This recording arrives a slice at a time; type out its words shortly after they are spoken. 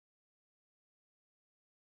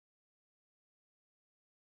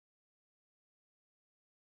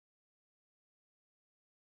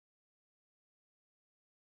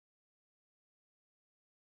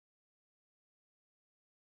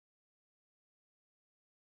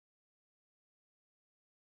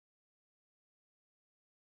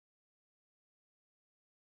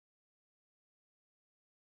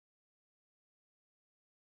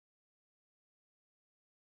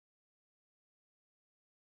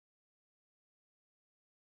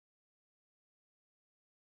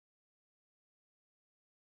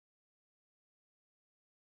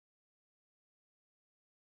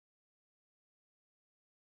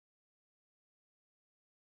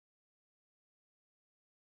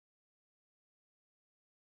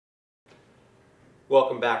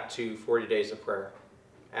Welcome back to 40 Days of Prayer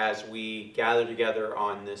as we gather together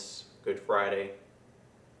on this Good Friday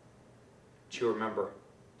to remember,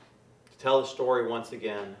 to tell the story once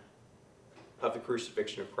again of the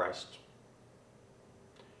crucifixion of Christ.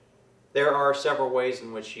 There are several ways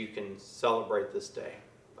in which you can celebrate this day,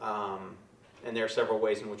 and there are several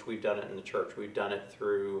ways in which we've done it in the church. We've done it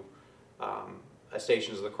through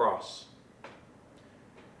Stations of the Cross.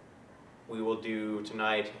 We will do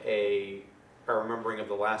tonight a remembering of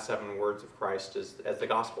the last 7 words of Christ as the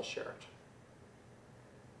Gospel share it.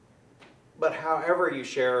 But however you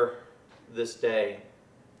share this day,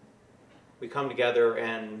 we come together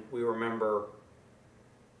and we remember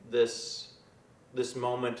this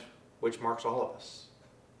moment which marks all of us.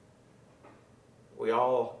 We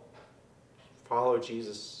all follow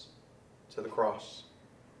Jesus to the cross.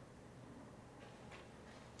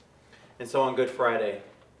 And so on Good Friday,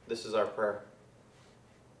 this is our prayer.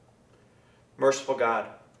 Merciful God,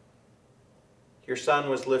 your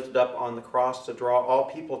Son was lifted up on the cross to draw all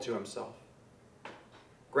people to himself.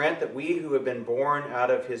 Grant that we who have been born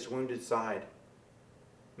out of his wounded side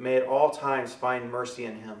may at all times find mercy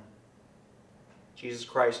in him. Jesus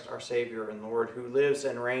Christ, our Savior and Lord, who lives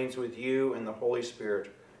and reigns with you and the Holy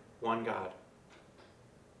Spirit, one God,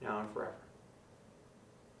 now and forever.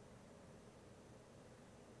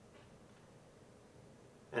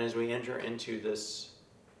 And as we enter into this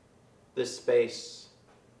space,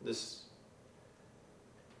 this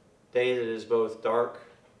day that is both dark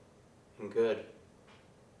and good,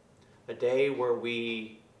 a day where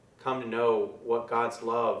we come to know what God's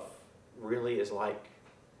love really is like,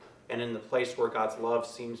 and in the place where God's love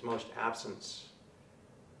seems most absent,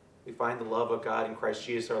 we find the love of God in Christ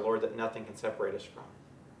Jesus our Lord that nothing can separate us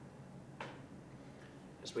from.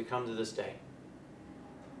 As we come to this day,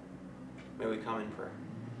 may we come in prayer.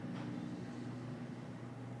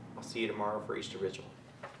 I'll see you tomorrow for Easter Vigil.